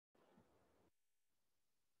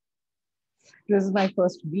This is my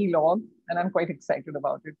first vlog, and I'm quite excited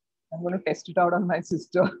about it. I'm going to test it out on my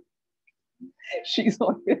sister. She's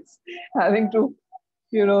always having to,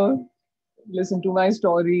 you know, listen to my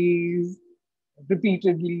stories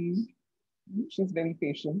repeatedly. She's very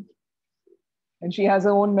patient, and she has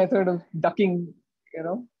her own method of ducking, you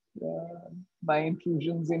know, my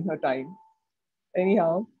intrusions in her time.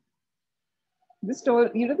 Anyhow, this story,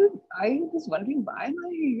 I was wondering why am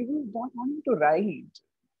I, not wanting to write.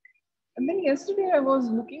 And then yesterday I was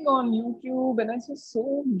looking on YouTube and I saw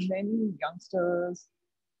so many youngsters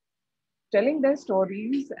telling their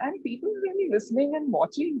stories and people really listening and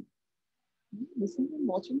watching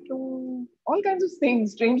to all kinds of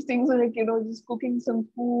things, strange things like, just cooking some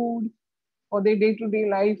food or their day to day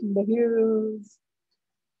life in the hills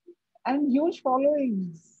and huge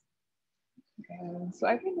followings. And so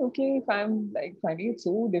I think, okay, if I'm like finding it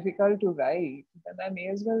so difficult to write, then I may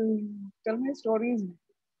as well tell my stories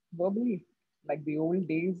verbally, like the old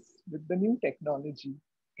days with the new technology.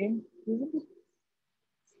 Isn't it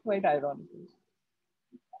quite ironical?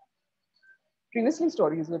 Previously,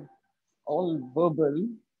 stories were all verbal.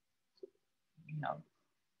 Now,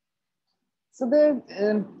 so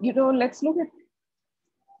let's look at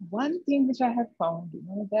one thing which I have found.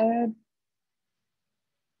 That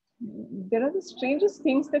there are the strangest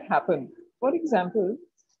things that happen. For example,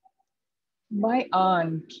 my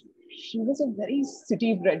aunt, she was a very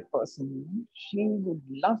city bred person. She would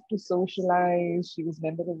love to socialize. She was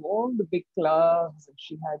member of all the big clubs. And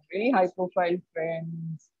she had very high profile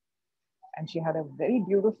friends. And she had a very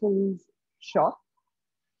beautiful shop,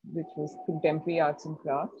 which was contemporary arts and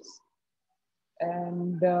crafts.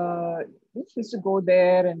 And she used to go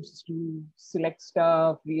there and just to select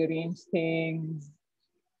stuff, rearrange things,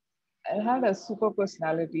 and had a super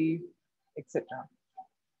personality, etc.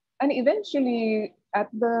 And eventually,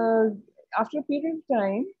 after a period of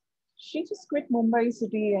time, she just quit Mumbai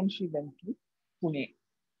city and she went to Pune.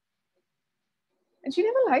 And she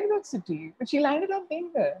never liked that city, but she landed up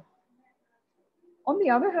being there. On the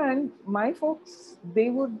other hand, my folks,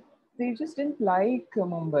 they just didn't like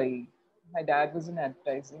Mumbai. My dad was in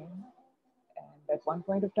advertising, and at one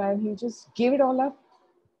point of time, he just gave it all up,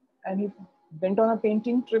 and he went on a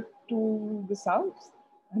painting trip to the south.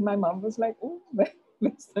 And my mom was like, "Oh,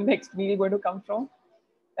 where's the next meal going to come from?"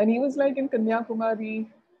 And he was like in Kanyakumari,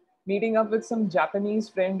 meeting up with some Japanese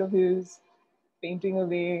friend of his, painting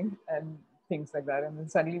away and things like that. And then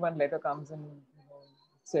suddenly one letter comes and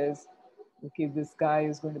it says, "Okay, this guy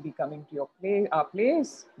is going to be coming to our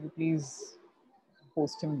place. You please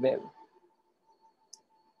host him well."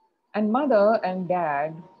 And mother and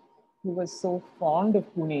dad, who was so fond of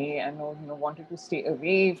Pune and wanted to stay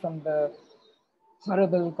away from the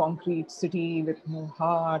horrible concrete city with no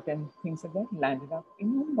heart and things like that, landed up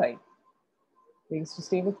in Mumbai. They used to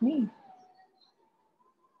stay with me.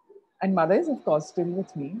 And mother is, of course, still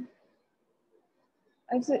with me.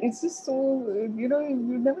 It's just so, you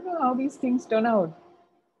never know how these things turn out.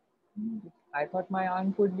 I thought my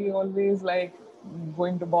aunt would be always like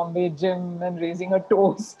going to Bombay gym and raising a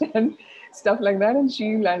toast and stuff like that. And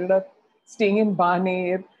she landed up staying in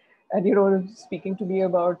Baner and, speaking to me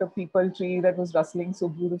about a peepal tree that was rustling so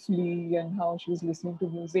beautifully and how she was listening to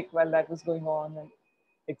music while that was going on and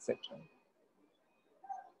etc.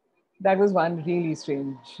 That was one really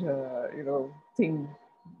strange, thing.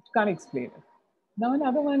 Can't explain it. Now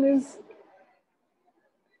another one is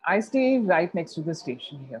I stay right next to the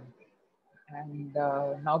station here. And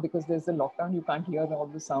now, because there's a lockdown, you can't hear all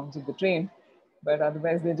the sounds of the train. But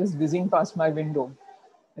otherwise, they're just whizzing past my window.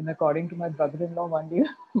 And according to my brother in law, one day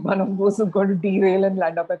one of those is going to derail and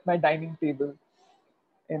land up at my dining table.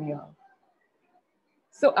 Anyhow.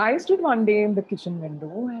 So I stood one day in the kitchen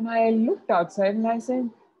window and I looked outside and I said,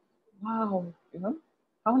 wow,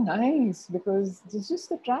 how nice, because it's just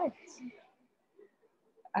the tracks.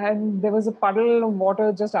 And there was a puddle of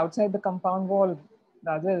water just outside the compound wall.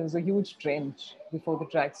 There was a huge trench before the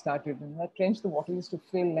track started. And that trench, the water used to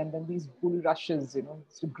fill, and then these bulrushes,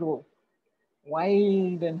 used to grow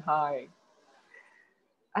wild and high.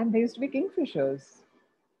 And there used to be kingfishers.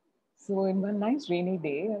 So, in one nice rainy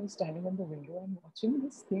day, I was standing on the window and watching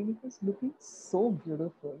this thing. It was looking so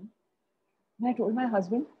beautiful. And I told my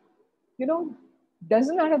husband,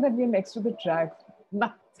 doesn't matter that we're next to the track,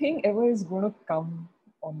 nothing ever is going to come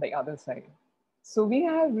on the other side. So we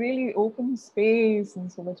have really open space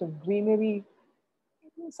and so much of greenery.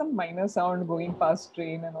 Some minor sound going past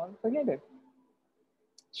train and all, forget it.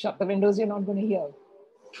 Shut the windows, you're not going to hear.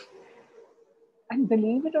 And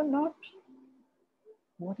believe it or not,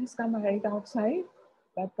 what has come right outside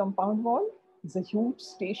that compound wall is a huge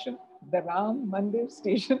station, the Ram Mandir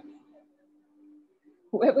station.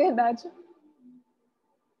 Whoever imagined?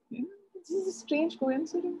 This is strange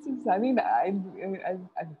coincidences. I mean,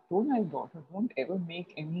 I've told my daughter, don't ever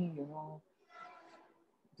make any,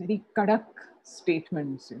 very kadak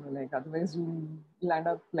statements, like otherwise you land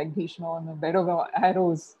up like Bhishma on a bed of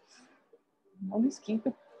arrows. Always keep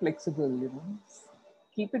it flexible,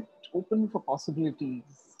 keep it open for possibilities.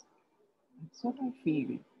 That's what I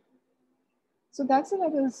feel. So that's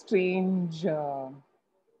another strange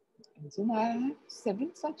incident. I have several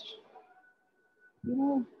such,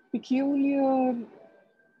 peculiar,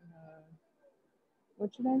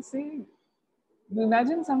 what should I say? You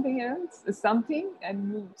imagine something,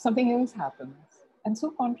 and something else happens. And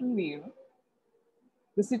so contrary,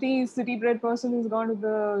 the city bred person has gone to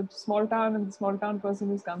the small town, and the small town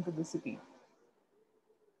person has come to the city.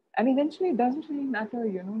 And eventually, it doesn't really matter,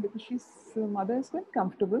 because her mother is quite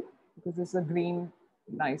comfortable because it's a green,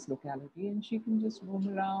 nice locality, and she can just roam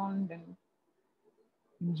around and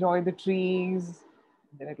enjoy the trees.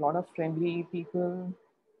 There are a lot of friendly people.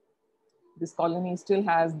 This colony still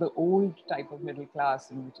has the old type of middle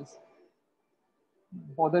class, which is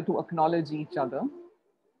bother to acknowledge each other,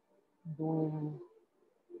 though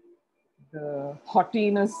the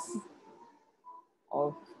haughtiness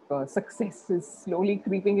of success is slowly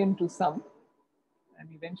creeping into some. And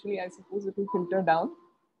eventually, I suppose it will filter down.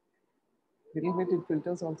 A little bit, it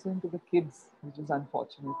filters also into the kids, which is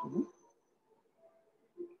unfortunate to me.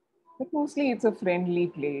 But mostly, it's a friendly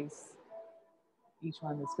place. Each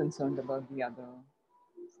one is concerned about the other.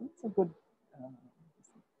 So it's a good. Uh,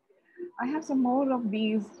 I have some more of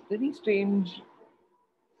these very strange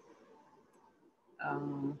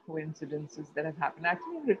coincidences that have happened.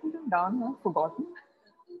 Actually, I've written them down, I've forgotten.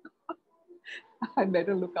 I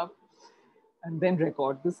better look up and then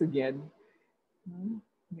record this again.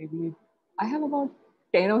 Maybe I have about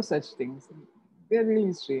 10 of such things. They're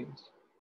really strange.